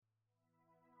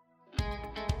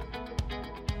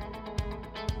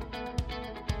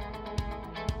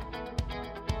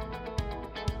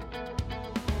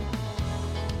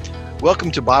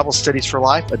Welcome to Bible Studies for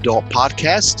Life Adult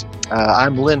Podcast.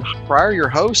 I'm Lynn Pryor, your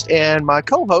host, and my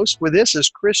co-host with this is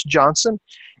Chris Johnson.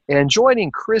 And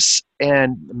joining Chris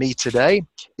and me today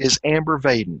is Amber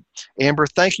Vaden. Amber,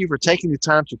 thank you for taking the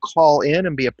time to call in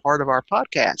and be a part of our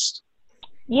podcast.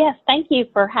 Yes, thank you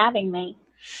for having me.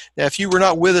 Now, if you were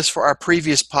not with us for our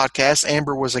previous podcast,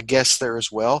 Amber was a guest there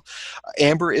as well.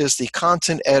 Amber is the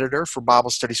content editor for Bible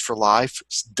Studies for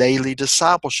Life's Daily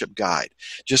Discipleship Guide.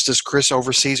 Just as Chris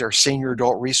oversees our senior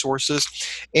adult resources,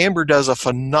 Amber does a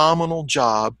phenomenal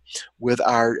job with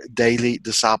our Daily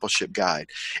Discipleship Guide.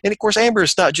 And of course, Amber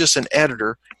is not just an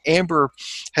editor. Amber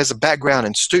has a background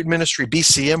in student ministry,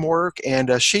 BCM work,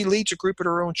 and she leads a group at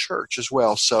her own church as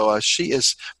well. So she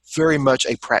is very much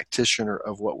a practitioner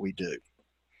of what we do.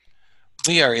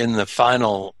 We are in the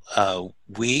final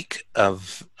week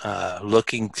of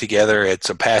looking together at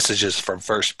some passages from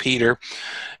 1 Peter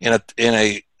in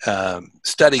a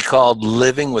study called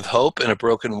Living with Hope in a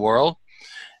Broken World.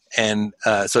 And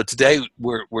so today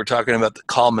we're talking about the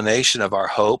culmination of our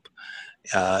hope.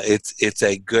 It's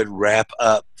a good wrap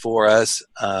up for us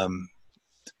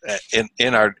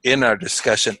in our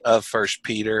discussion of 1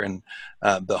 Peter and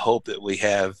the hope that we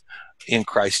have in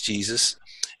Christ Jesus.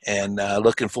 And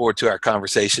looking forward to our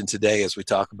conversation today as we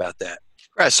talk about that.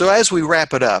 Right. So as we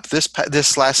wrap it up,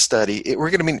 this last study,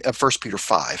 we're going to be in 1 Peter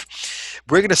 5.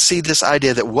 We're going to see this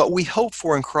idea that what we hope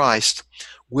for in Christ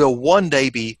will one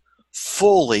day be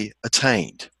fully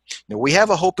attained. Now, we have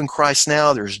a hope in Christ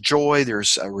now. There's joy.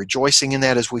 There's rejoicing in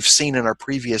that, as we've seen in our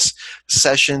previous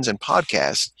sessions and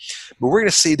podcasts. But we're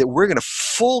going to see that we're going to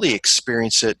fully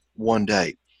experience it one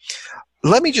day.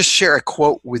 Let me just share a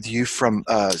quote with you from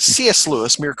C.S.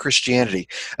 Lewis, Mere Christianity.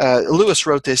 Lewis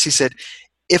wrote this. He said,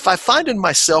 "If I find in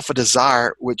myself a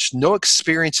desire which no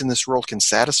experience in this world can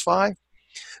satisfy,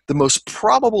 the most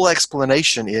probable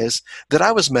explanation is that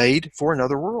I was made for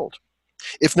another world.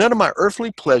 If none of my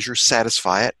earthly pleasures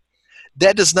satisfy it,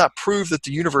 that does not prove that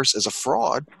the universe is a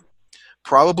fraud.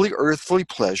 Probably earthly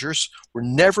pleasures were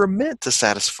never meant to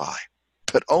satisfy,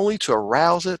 but only to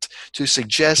arouse it, to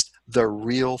suggest the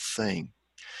real thing.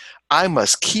 I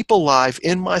must keep alive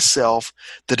in myself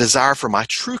the desire for my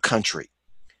true country,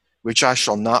 which I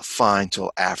shall not find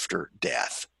till after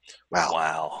death."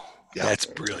 Wow. Yeah. That's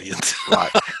brilliant.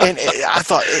 Right. And I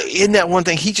thought, in that one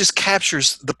thing, he just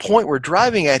captures the point we're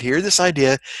driving at here, this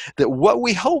idea that what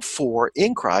we hope for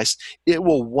in Christ, it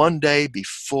will one day be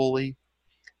fully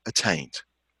attained.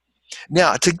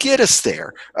 Now, to get us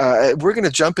there, we're going to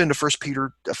jump into 1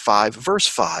 Peter 5, verse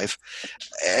 5,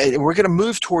 and we're going to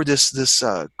move toward this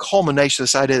culmination,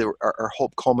 this idea that our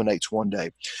hope culminates one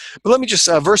day. But let me just,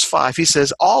 verse 5, he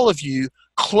says, "All of you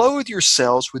clothe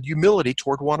yourselves with humility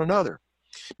toward one another,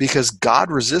 because God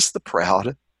resists the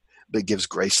proud, but gives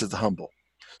grace to the humble.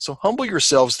 So humble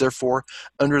yourselves, therefore,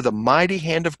 under the mighty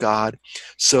hand of God,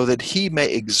 so that he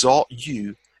may exalt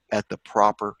you at the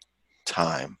proper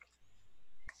time."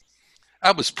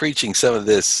 I was preaching some of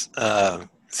this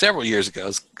several years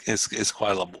ago. It's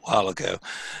quite a while ago,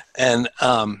 and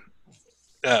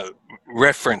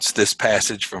referenced this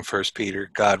passage from 1 Peter: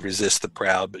 "God resists the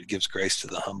proud, but gives grace to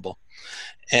the humble."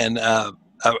 And a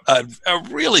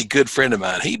really good friend of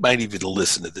mine, he might even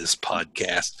listen to this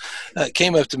podcast,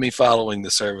 came up to me following the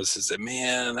service and said,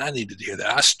 "Man, I needed to hear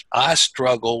that. I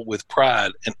struggle with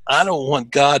pride, and I don't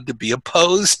want God to be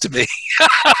opposed to me."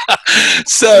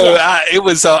 So it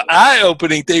was an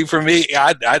eye-opening thing for me.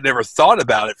 I never thought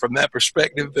about it from that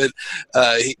perspective, but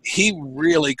he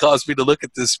really caused me to look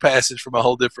at this passage from a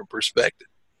whole different perspective.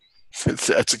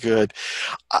 That's good.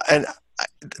 And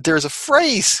there's a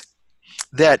phrase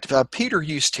that Peter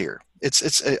used here.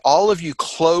 It's all of you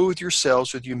clothe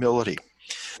yourselves with humility.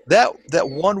 That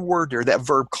one word there, that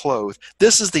verb clothe,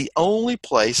 this is the only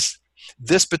place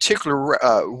this particular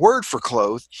word for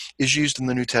clothe is used in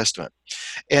the New Testament.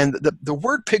 And the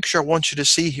word picture I want you to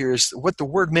see here is what the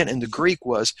word meant in the Greek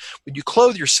was, when you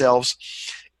clothe yourselves,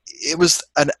 it was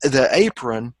the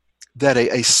apron that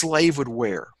a slave would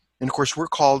wear. And of course, we're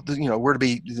called, we're to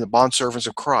be the bondservants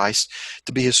of Christ,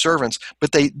 to be his servants.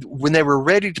 But when they were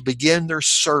ready to begin their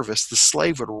service, the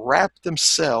slave would wrap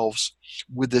themselves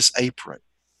with this apron.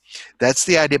 That's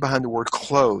the idea behind the word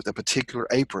clothe, a particular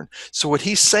apron. So what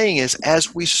he's saying is,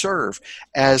 as we serve,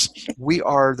 as we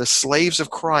are the slaves of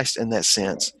Christ in that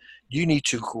sense, you need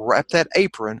to wrap that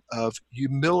apron of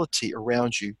humility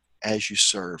around you as you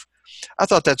serve. I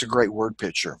thought that's a great word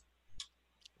picture.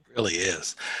 Really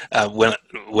is.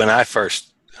 When I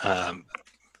first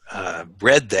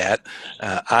read that,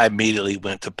 I immediately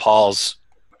went to Paul's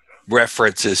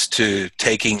references to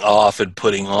taking off and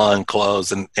putting on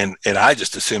clothes, and I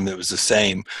just assumed it was the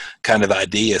same kind of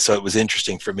idea. So it was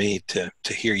interesting for me to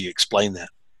hear you explain that.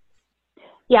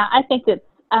 Yeah, I think it's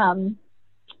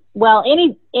well,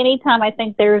 anytime I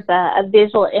think there's a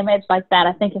visual image like that,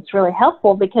 I think it's really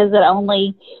helpful because it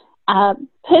only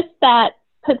puts that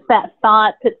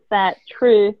thought, puts that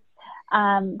truth,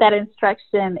 that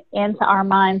instruction into our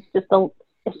minds.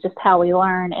 It's just how we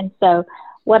learn. And so,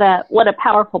 what a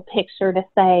powerful picture to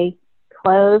say,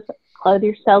 clothe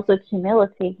yourselves with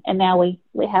humility. And now we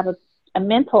have a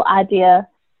mental idea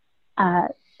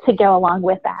to go along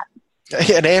with that.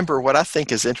 And Amber, what I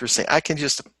think is interesting, I can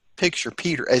just picture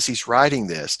Peter as he's writing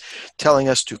this, telling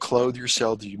us to clothe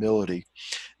yourselves with humility,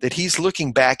 that he's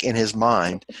looking back in his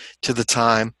mind to the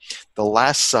time, the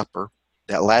Last Supper,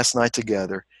 that last night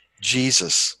together,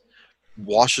 Jesus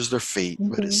washes their feet.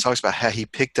 Mm-hmm. But it talks about how he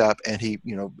picked up and he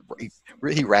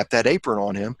wrapped that apron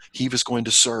on him. He was going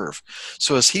to serve.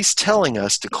 So as he's telling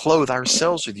us to clothe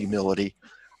ourselves with humility,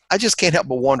 I just can't help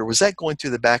but wonder, was that going through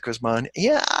the back of his mind?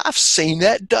 Yeah, I've seen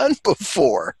that done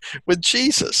before with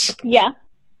Jesus. Yeah.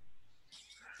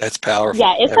 That's powerful.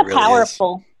 Yeah, it's really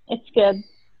powerful. It's good.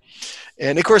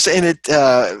 And of course, and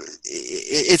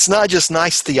it's not just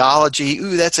nice theology.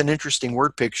 Ooh, that's an interesting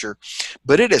word picture,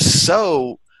 but it is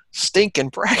so stinking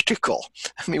practical.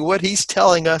 I mean, what he's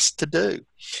telling us to do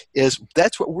is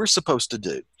that's what we're supposed to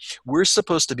do. We're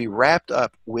supposed to be wrapped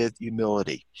up with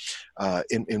humility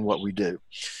in what we do.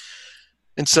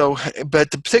 And so, but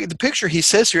the picture he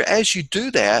says here, as you do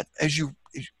that, as you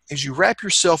wrap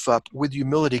yourself up with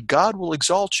humility, God will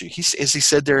exalt you. As he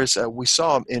said there, we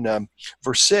saw in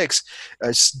verse 6,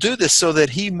 do this so that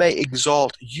he may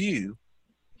exalt you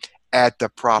at the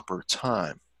proper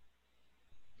time.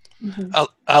 Mm-hmm.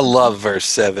 I love verse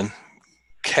 7,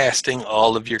 casting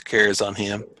all of your cares on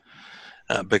him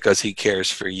because he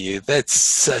cares for you. That's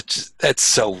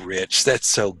so rich. That's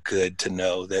so good to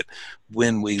know that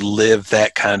when we live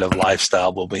that kind of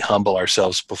lifestyle, when we humble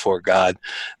ourselves before God,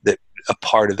 that a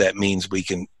part of that means we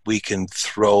can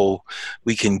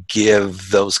give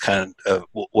those kind of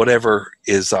whatever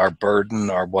is our burden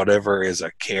or whatever is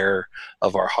a care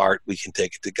of our heart, we can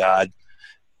take it to God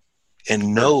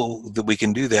and know that we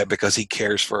can do that because he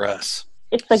cares for us.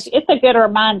 It's a good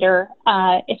reminder.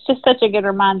 It's just such a good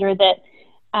reminder that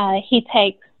he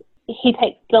takes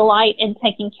delight in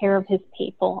taking care of his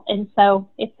people, and so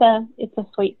it's a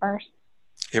sweet verse.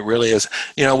 It really is.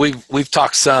 We've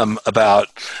talked some about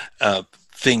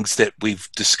things that we've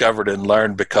discovered and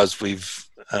learned because we've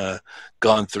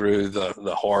gone through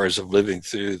the horrors of living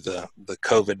through the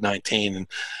COVID-19, and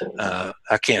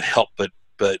I can't help but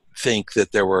think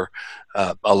that there were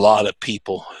a lot of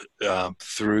people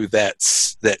through that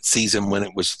season when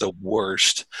it was the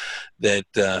worst that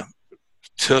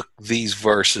took these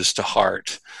verses to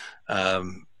heart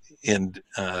in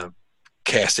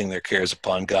casting their cares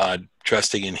upon God,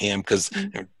 trusting in him, because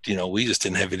we just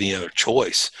didn't have any other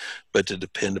choice but to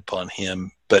depend upon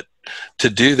him. But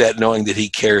to do that knowing that he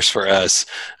cares for us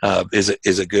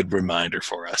is a good reminder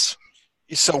for us.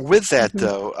 So with that,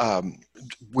 though,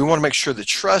 we want to make sure that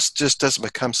trust just doesn't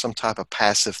become some type of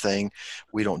passive thing.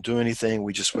 We don't do anything.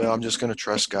 We just, I'm just going to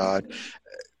trust God.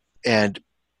 And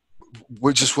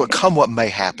we're just what may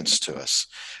happens to us.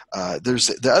 There's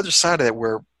the other side of that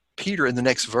where Peter, in the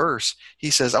next verse,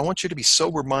 he says, I want you to be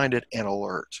sober-minded and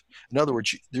alert. In other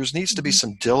words, there needs to be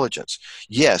some diligence.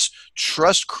 Yes,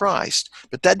 trust Christ,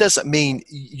 but that doesn't mean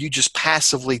you just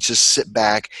passively just sit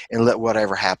back and let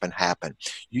whatever happen.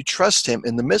 You trust him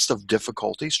in the midst of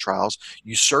difficulties, trials.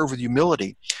 You serve with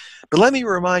humility. But let me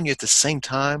remind you at the same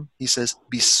time, he says,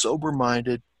 be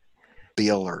sober-minded, be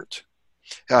alert.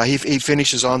 He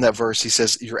finishes on that verse. He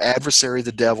says, your adversary,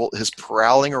 the devil, is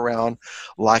prowling around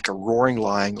like a roaring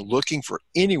lion, looking for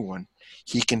anyone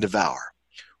he can devour.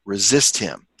 Resist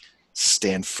him.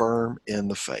 Stand firm in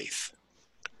the faith.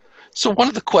 So one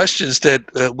of the questions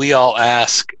that we all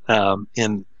ask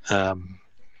in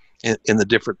the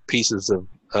different pieces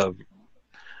of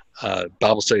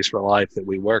Bible Studies for Life that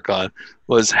we work on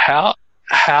was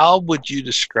how would you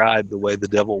describe the way the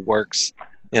devil works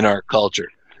in our culture?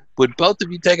 Would both of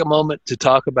you take a moment to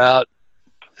talk about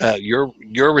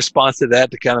your response to that,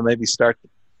 to kind of maybe start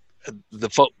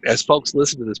as folks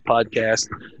listen to this podcast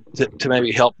to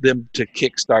maybe help them to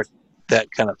kickstart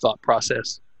that kind of thought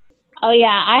process? Oh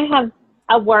yeah, I have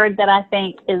a word that I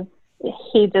think is,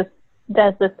 he just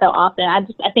does this so often.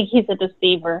 I think he's a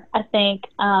deceiver. I think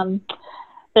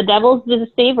the devil's the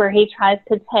deceiver. He tries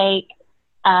to take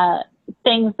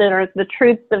things that are the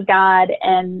truths of God,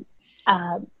 and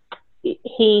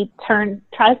he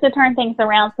tries to turn things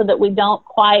around so that we don't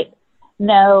quite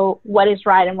know what is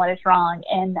right and what is wrong.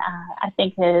 And I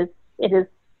think it is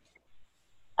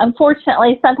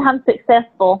unfortunately sometimes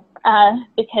successful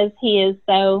because he is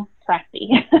so crafty.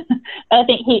 But I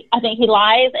think he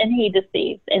lies and he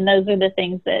deceives, and those are the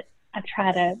things that I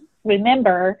try to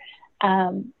remember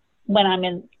when I'm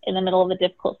in the middle of a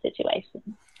difficult situation.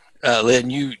 Lynn,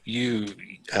 you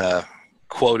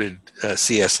quoted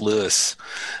C.S. Lewis.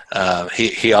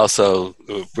 He also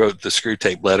wrote the Screw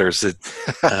Tape Letters. You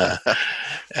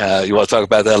want to talk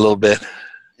about that a little bit?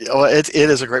 Well, it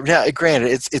is a great. Now,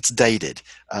 granted, it's dated.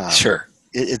 Sure.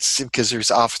 It's because there's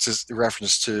offices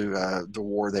reference to the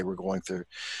war they were going through,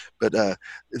 but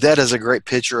that is a great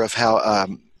picture of how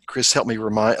Chris helped me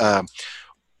remind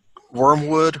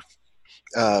Wormwood.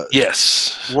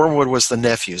 Yes, Wormwood was the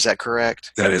nephew. Is that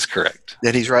correct? That is correct.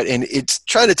 That he's right, and it's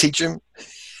trying to teach him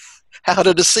how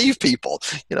to deceive people.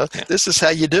 This is how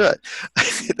you do it.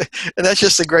 And that's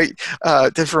just a great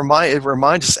it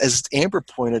reminds us, as Amber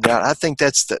pointed out. I think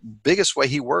that's the biggest way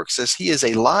he works, is he is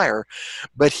a liar,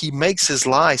 but he makes his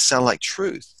lie sound like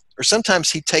truth. Or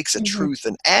sometimes he takes a truth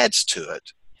and adds to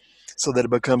it so that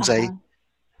it becomes a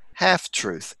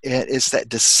half-truth. And it's that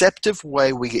deceptive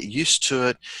way we get used to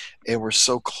it, and we're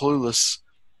so clueless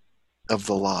of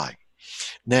the lie.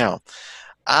 Now,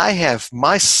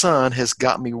 my son has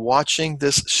got me watching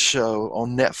this show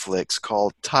on Netflix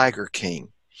called Tiger King.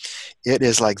 It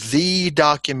is like the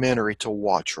documentary to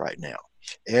watch right now.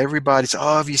 Everybody's,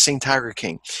 have you seen Tiger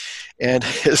King? And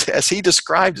as he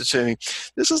described it to me,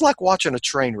 this is like watching a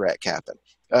train wreck happen.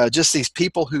 Just these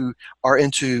people who are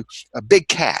into big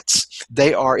cats.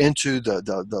 They are into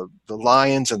the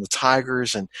lions and the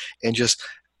tigers and just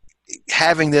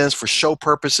having this for show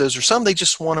purposes, or some they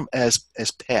just want them as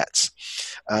pets.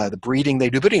 The breeding they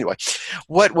do. But anyway,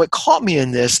 what caught me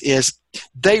in this is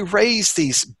they raise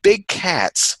these big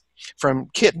cats from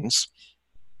kittens.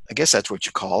 I guess that's what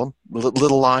you call them,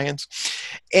 little lions.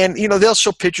 And, they'll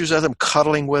show pictures of them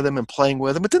cuddling with them and playing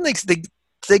with them. But then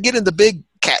they get into big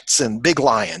cats and big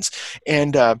lions.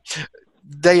 And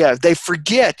they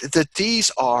forget that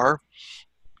these are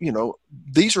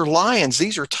lions,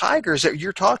 these are tigers that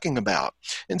you're talking about.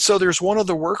 And so there's one of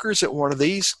the workers at one of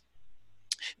these,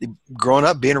 growing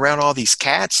up being around all these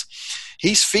cats,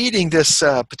 he's feeding this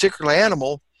particular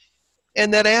animal,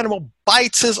 and that animal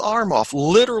bites his arm off,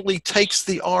 literally takes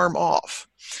the arm off.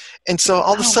 And so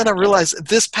all of a sudden I realized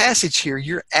this passage here,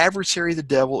 your adversary, the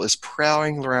devil, is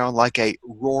prowling around like a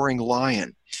roaring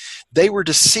lion. They were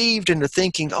deceived into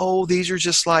thinking, these are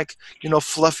just like,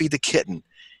 Fluffy the kitten.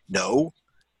 No,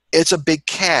 it's a big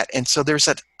cat. And so there's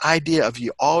that idea of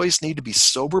you always need to be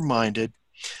sober-minded,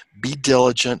 be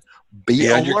diligent, be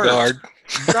alert. On your guard.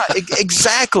 Right,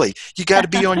 exactly. You got to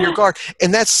be on your guard.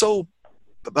 And that's so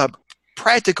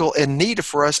practical and needed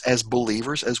for us as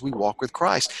believers as we walk with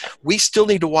Christ. We still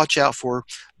need to watch out for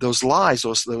those lies,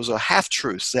 those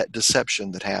half-truths, that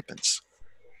deception that happens.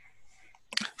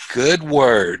 Good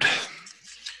word.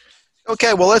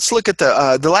 Okay, well, let's look at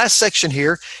the last section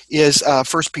here is 1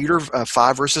 Peter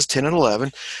 5, verses 10 and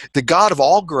 11. The God of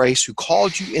all grace, who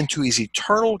called you into his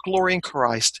eternal glory in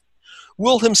Christ,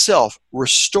 will himself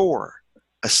restore,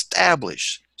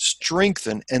 establish,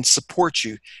 strengthen, and support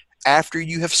you after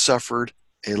you have suffered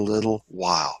a little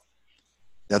while.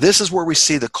 Now, this is where we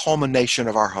see the culmination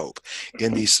of our hope.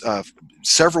 In these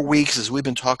several weeks, as we've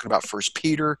been talking about 1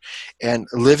 Peter and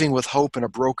living with hope in a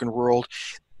broken world,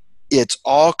 it's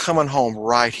all coming home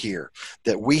right here,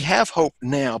 that we have hope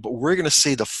now, but we're going to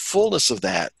see the fullness of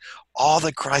that, all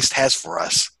that Christ has for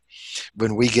us,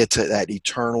 when we get to that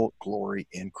eternal glory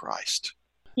in Christ.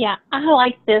 Yeah, I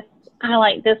like this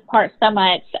part so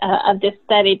much of this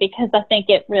study, because I think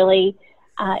it really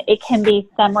it can be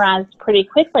summarized pretty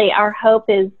quickly. Our hope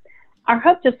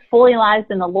just fully lies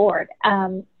in the Lord,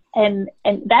 and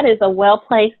that is a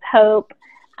well-placed hope.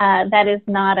 That is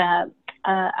not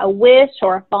a wish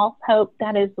or a false hope.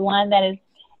 That is one that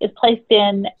is placed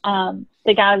in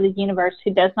the God of the universe,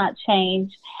 who does not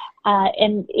change.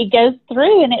 And it goes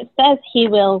through and it says he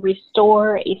will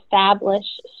restore, establish,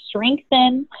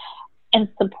 strengthen, and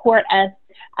support us.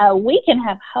 We can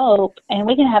have hope, and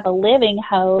we can have a living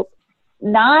hope,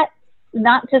 not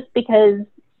just because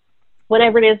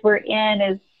whatever it is we're in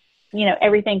is,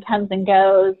 everything comes and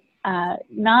goes,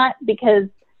 not because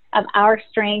of our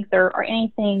strength or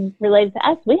anything related to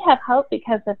us. We have hope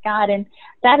because of God, and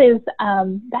that is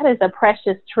a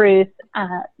precious truth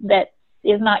that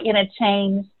is not going to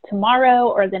change tomorrow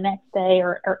or the next day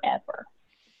or ever.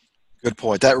 Good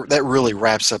point. That really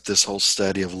wraps up this whole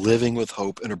study of living with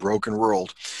hope in a broken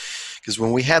world. Because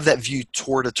when we have that view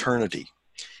toward eternity,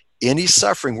 any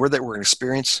suffering that we're going to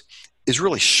experience is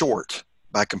really short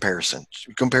by comparison.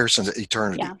 Comparison to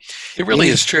eternity. Yeah. It really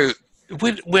is true.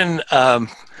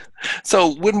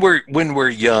 So when we're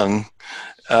young,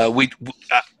 we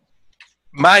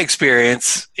my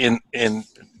experience in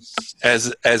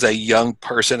as a young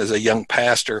person, as a young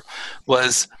pastor,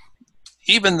 was,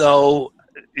 even though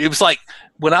it was like,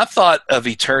 when I thought of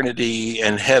eternity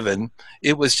and heaven,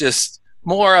 it was just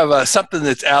more of a something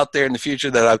that's out there in the future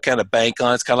that I kind of bank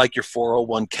on. It's kind of like your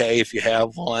 401k if you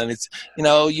have one. It's,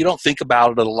 you don't think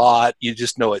about it a lot. You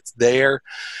just know it's there.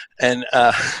 And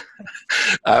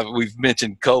we've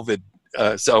mentioned COVID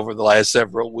so over the last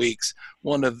several weeks.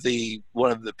 One of the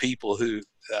people who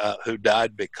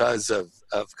died because of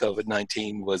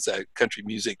COVID-19 was a country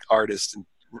music artist and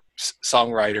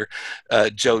songwriter,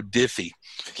 Joe Diffie.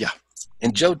 Yeah.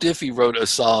 And Joe Diffie wrote a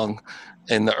song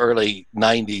in the early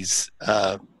 90s.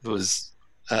 Was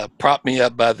 "Prop Me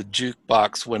Up by the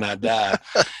Jukebox When I Die."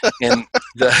 And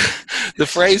the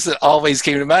phrase that always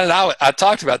came to mind, and I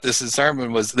talked about this in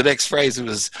sermon, was the next phrase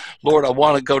was, "Lord, I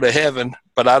want to go to heaven,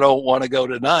 but I don't want to go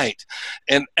tonight."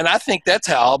 And I think that's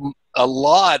how a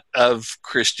lot of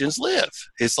Christians live.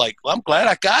 It's like, well, I'm glad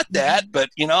I got that, but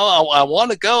I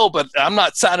want to go, but I'm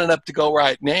not signing up to go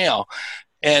right now.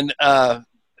 And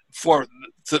for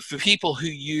people who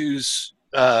use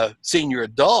senior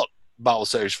adult Bible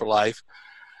Studies for Life,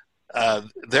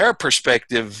 their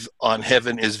perspective on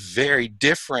heaven is very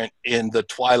different in the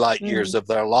twilight years of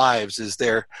their lives, as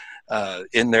they're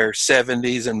in their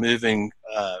 70s and moving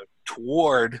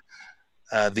toward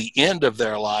the end of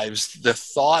their lives. The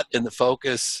thought and the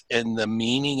focus and the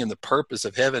meaning and the purpose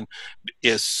of heaven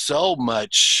is so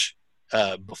much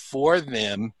before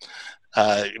them,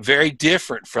 very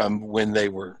different from when they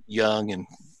were young and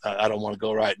I don't want to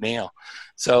go right now.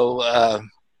 So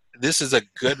this is a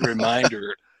good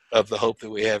reminder of the hope that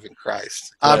we have in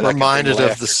Christ. I'm reminded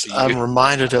of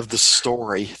the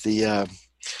story, the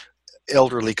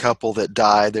elderly couple that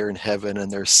died there in heaven, and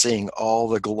they're seeing all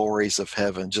the glories of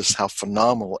heaven, just how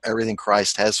phenomenal everything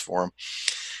Christ has for them.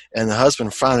 And the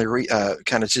husband finally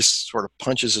kind of just sort of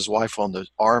punches his wife on the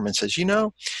arm and says,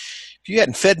 if you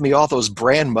hadn't fed me all those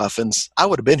bran muffins, I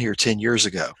would have been here 10 years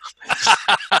ago.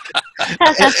 and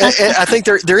I think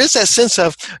there is that sense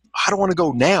of, I don't want to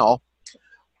go now,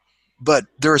 but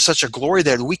there is such a glory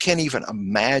there that we can't even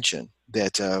imagine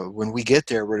that when we get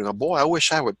there, we're going to go, boy, I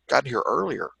wish I would have gotten here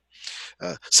earlier.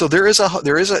 So there is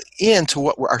an end to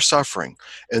what our suffering,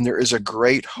 and there is a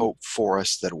great hope for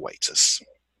us that awaits us.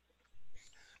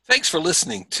 Thanks for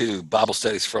listening to Bible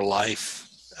Studies for Life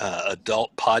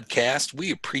adult podcast. We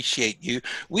appreciate you.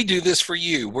 We do this for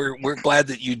you. We're glad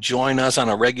that you join us on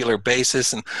a regular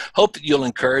basis, and hope that you'll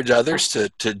encourage others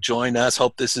to join us.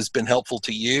 Hope this has been helpful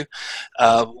to you.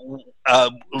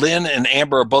 Lynn and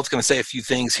Amber are both going to say a few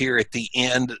things here at the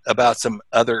end about some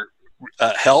other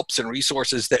helps and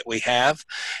resources that we have.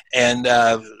 And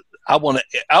I want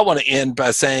to end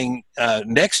by saying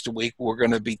next week we're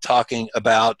going to be talking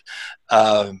about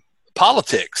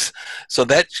politics. So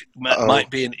that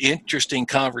might be an interesting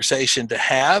conversation to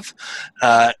have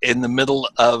in the middle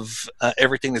of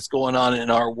everything that's going on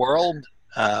in our world.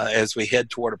 As we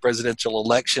head toward a presidential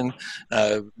election,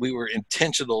 we were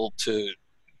intentional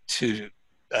to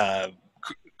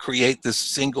create this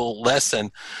single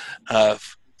lesson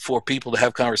for people to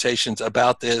have conversations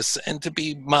about this and to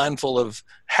be mindful of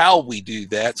how we do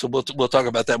that. So we'll talk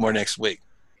about that more next week.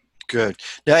 Good.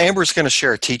 Now, Amber's going to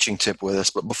share a teaching tip with us,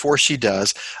 but before she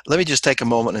does, let me just take a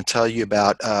moment and tell you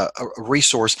about a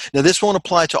resource. Now, this won't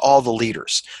apply to all the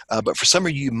leaders, but for some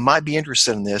of you might be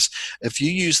interested in this. If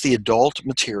you use the adult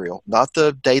material, not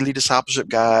the Daily Discipleship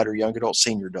Guide or Young Adult,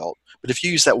 Senior Adult, but if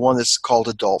you use that one that's called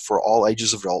Adult for all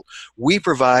ages of adult, we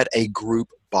provide a group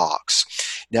box.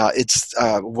 Now, it's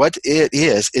what it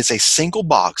is. It's a single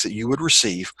box that you would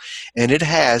receive, and it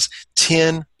has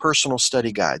 10 personal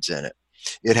study guides in it.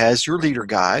 It has your leader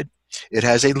guide. It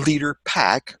has a leader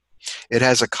pack. It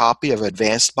has a copy of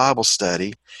Advanced Bible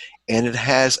Study, and it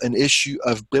has an issue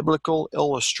of Biblical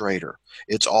Illustrator.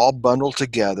 It's all bundled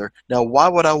together. Now, why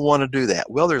would I want to do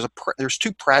that? Well, there's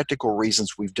two practical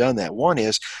reasons we've done that. One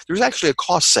is there's actually a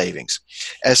cost savings.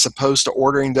 As opposed to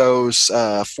ordering those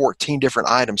 14 different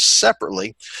items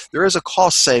separately, there is a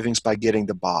cost savings by getting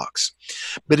the box.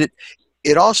 But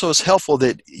it also is helpful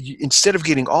that instead of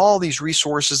getting all these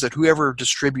resources that whoever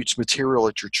distributes material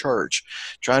at your church,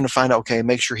 trying to find out, okay,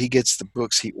 make sure he gets the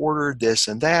books he ordered, this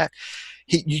and that,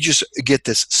 you just get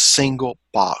this single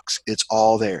box. It's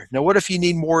all there. Now, what if you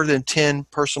need more than 10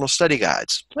 personal study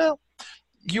guides? Well,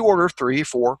 you order 3,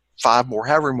 4, 5 more,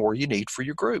 however more you need for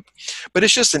your group. But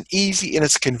it's just an easy and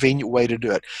it's a convenient way to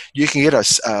do it. You can get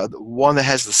one that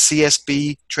has the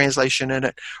CSB translation in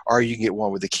it, or you can get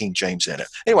one with the King James in it.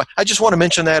 Anyway, I just want to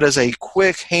mention that as a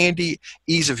quick, handy,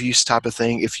 ease of use type of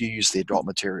thing if you use the adult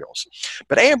materials.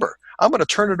 But Amber, I'm going to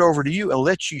turn it over to you and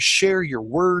let you share your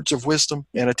words of wisdom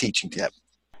and a teaching tip.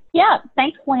 Yeah,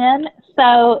 thanks, Lynn.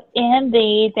 So in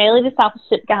the Daily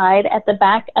Discipleship Guide, at the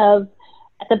back of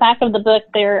the book,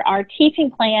 there are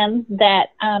teaching plans that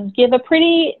give a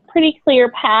pretty clear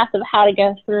path of how to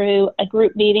go through a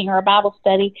group meeting or a Bible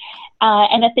study.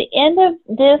 And at the end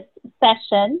of this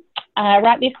session,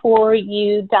 right before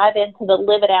you dive into the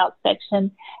Live It Out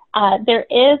section, there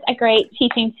is a great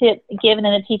teaching tip given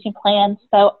in the teaching plan,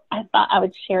 so I thought I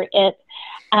would share it.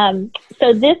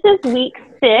 So this is week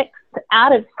 6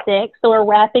 out of 6, so we're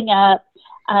wrapping up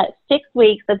 6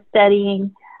 weeks of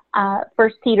studying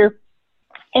 1 Peter.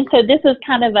 And so this is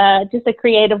kind of just a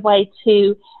creative way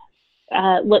to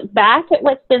look back at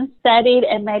what's been studied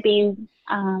and maybe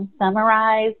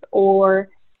summarize or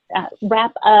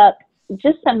wrap up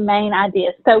just some main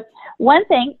ideas. So one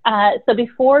thing, so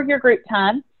before your group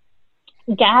time,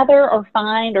 gather or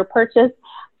find or purchase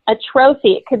a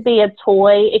trophy. It could be a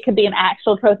toy. It could be an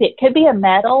actual trophy. It could be a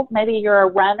medal. Maybe you're a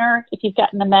runner if you've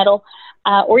gotten a medal,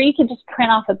 or you can just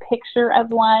print off a picture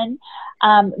of one.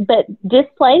 But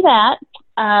display that.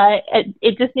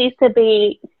 It just needs to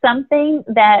be something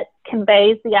that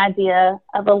conveys the idea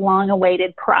of a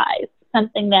long-awaited prize,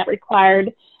 something that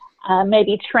required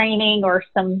maybe training or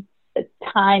some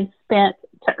time spent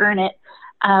to earn it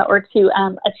or to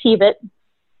achieve it.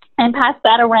 And pass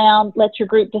that around. Let your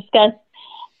group discuss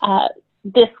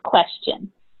this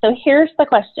question. So here's the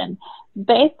question.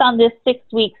 Based on this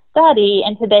 6-week study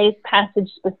and today's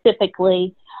passage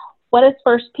specifically, what does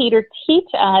 1 Peter teach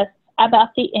us about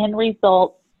the end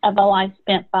result of a life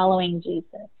spent following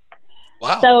Jesus?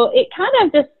 Wow. So it kind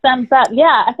of just sums up,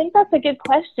 yeah, I think that's a good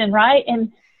question, right?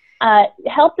 And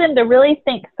help them to really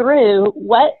think through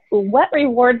what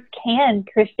rewards can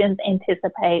Christians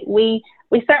anticipate. We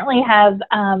certainly have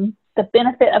the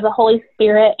benefit of the Holy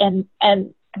Spirit and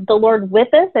the Lord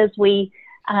with us as we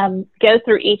go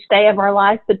through each day of our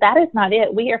life, but that is not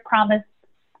it. We are promised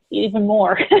even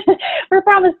more. We're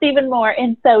promised even more.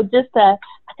 And so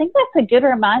I think that's a good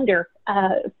reminder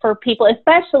for people,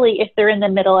 especially if they're in the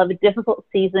middle of a difficult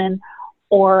season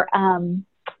or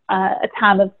a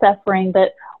time of suffering.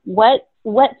 But what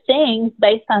things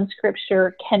based on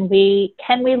Scripture can we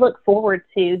look forward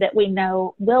to that we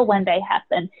know will one day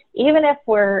happen, even if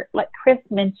we're, like Chris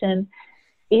mentioned,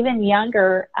 even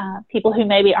younger people who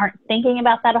maybe aren't thinking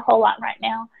about that a whole lot right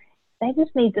now. They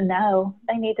just need to know.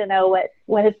 They need to know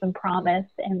what has been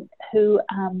promised and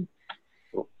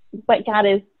what God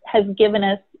has given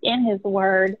us in His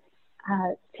Word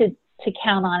to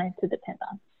count on and to depend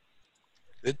on.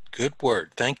 Good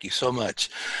word. Thank you so much.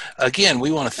 Again,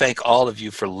 we want to thank all of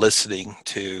you for listening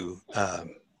to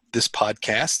this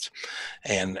podcast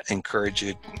and encourage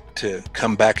you to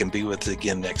come back and be with us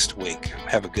again next week.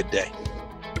 Have a good day.